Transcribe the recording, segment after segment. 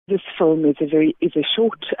this film is a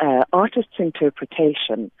short artist's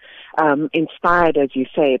interpretation, inspired, as you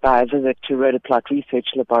say, by a visit to Rhodoplot Research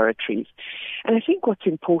Laboratories. And I think what's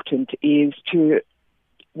important is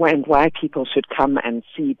why people should come and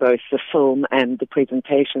see both the film and the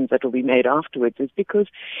presentations that will be made afterwards is because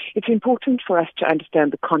it's important for us to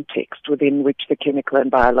understand the context within which the chemical and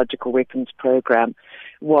biological weapons program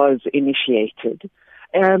was initiated,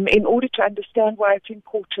 in order to understand why it's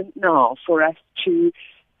important now for us to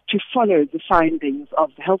follow the findings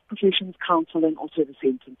of the Health Professions Council and also the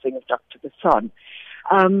sentencing of Dr. Basson.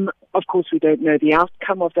 Of course, we don't know the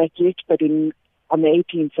outcome of that yet, but on the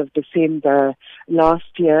 18th of December last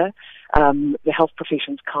year, the Health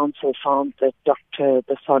Professions Council found that Dr.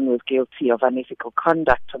 Basson was guilty of unethical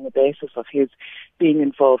conduct on the basis of his being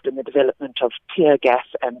involved in the development of tear gas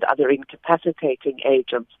and other incapacitating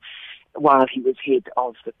agents while he was head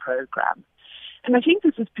of the program. And I think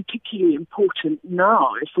this is particularly important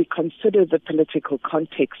now if we consider the political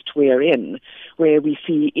context we're in, where we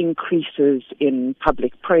see increases in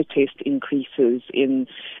public protest, increases in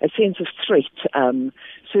a sense of threat.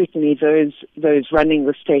 Certainly those running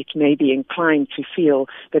the state may be inclined to feel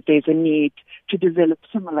that there's a need to develop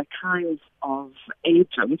similar kinds of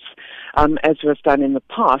agents, as was done in the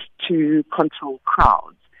past, to control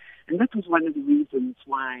crowds. And that was one of the reasons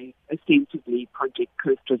why, ostensibly, Project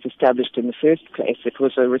Coast was established in the first place. It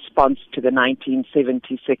was a response to the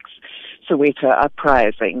 1976 Soweto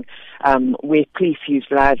uprising, where police used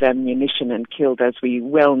live ammunition and killed, as we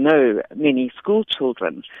well know, many school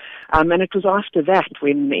children. And it was after that,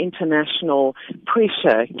 when the international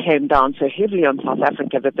pressure came down so heavily on South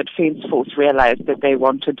Africa, that the Defence Force realized that they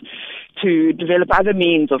wanted to develop other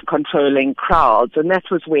means of controlling crowds. And that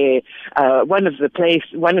was where one of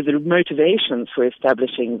the motivations for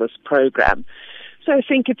establishing this program. So I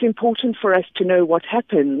think it's important for us to know what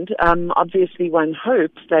happened. Obviously, one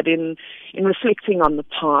hopes that in reflecting on the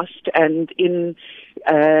past and in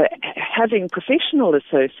having professional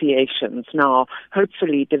associations now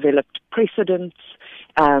hopefully developed precedents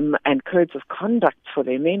and codes of conduct for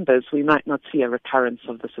their members, we might not see a recurrence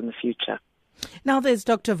of this in the future. Now there's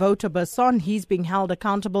Dr. Wouter Basson. He's being held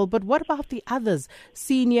accountable. But what about the others,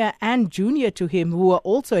 senior and junior to him, who are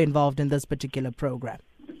also involved in this particular program?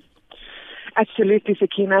 Absolutely,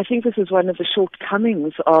 Sakina. I think this is one of the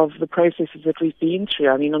shortcomings of the processes that we've been through.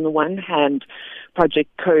 I mean, on the one hand, Project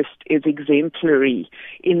Coast is exemplary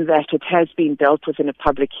in that it has been dealt with in a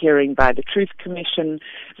public hearing by the Truth Commission.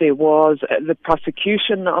 There was the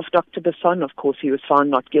prosecution of Dr. Basson. Of course, he was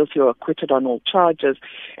found not guilty or acquitted on all charges,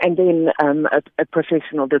 and then a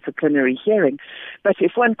professional disciplinary hearing. But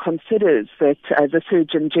if one considers that the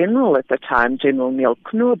Surgeon General at the time, General Neil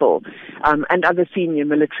Knobel, and other senior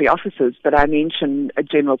military officers, but I mention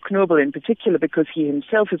General Knobel in particular because he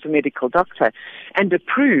himself is a medical doctor and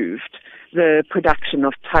approved the production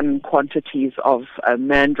of ton quantities of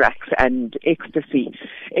mandrax and ecstasy,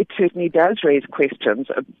 it certainly does raise questions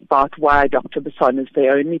about why Dr. Basson is the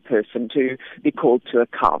only person to be called to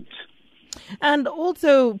account. And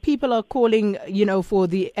also people are calling, for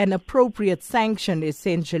an appropriate sanction,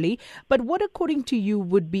 essentially. But what, according to you,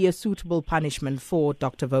 would be a suitable punishment for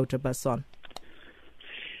Dr. Wouter Basson?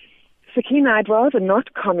 Sakina, I'd rather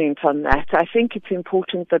not comment on that. I think it's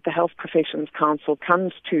important that the Health Professions Council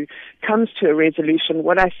comes to a resolution.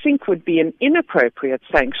 What I think would be an inappropriate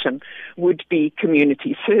sanction would be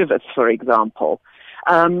community service, for example.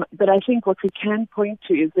 But I think what we can point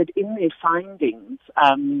to is that in their findings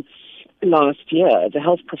last year, the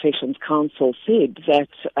Health Professions Council said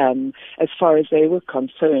that as far as they were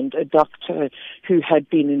concerned, a doctor who had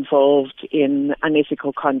been involved in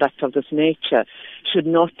unethical conduct of this nature should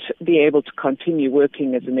not be able to continue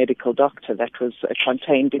working as a medical doctor. That was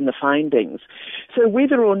contained in the findings. So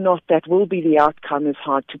whether or not that will be the outcome is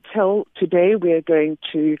hard to tell. Today we're going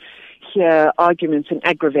to hear arguments in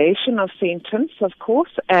aggravation of sentence, of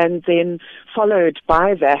course, and then followed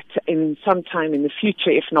by that in some time in the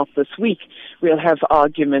future, if not this week, we'll have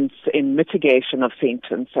arguments in mitigation of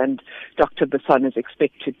sentence, and Dr. Basson is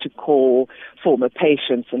expected to call former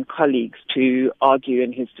patients and colleagues to argue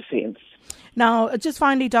in his defense. Now, just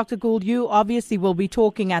finally, Dr. Gould, you obviously will be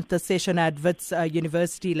talking at the session at Wits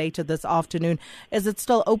University later this afternoon. Is it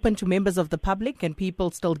still open to members of the public? Can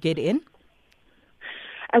people still get in?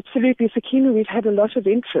 Absolutely, Sakina, we've had a lot of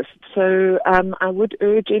interest. So I would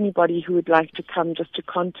urge anybody who would like to come just to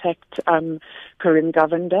contact Corinne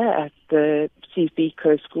Govender at the Steve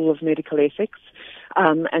Biko School of Medical Ethics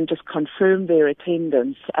and just confirm their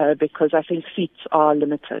attendance because I think seats are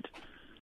limited.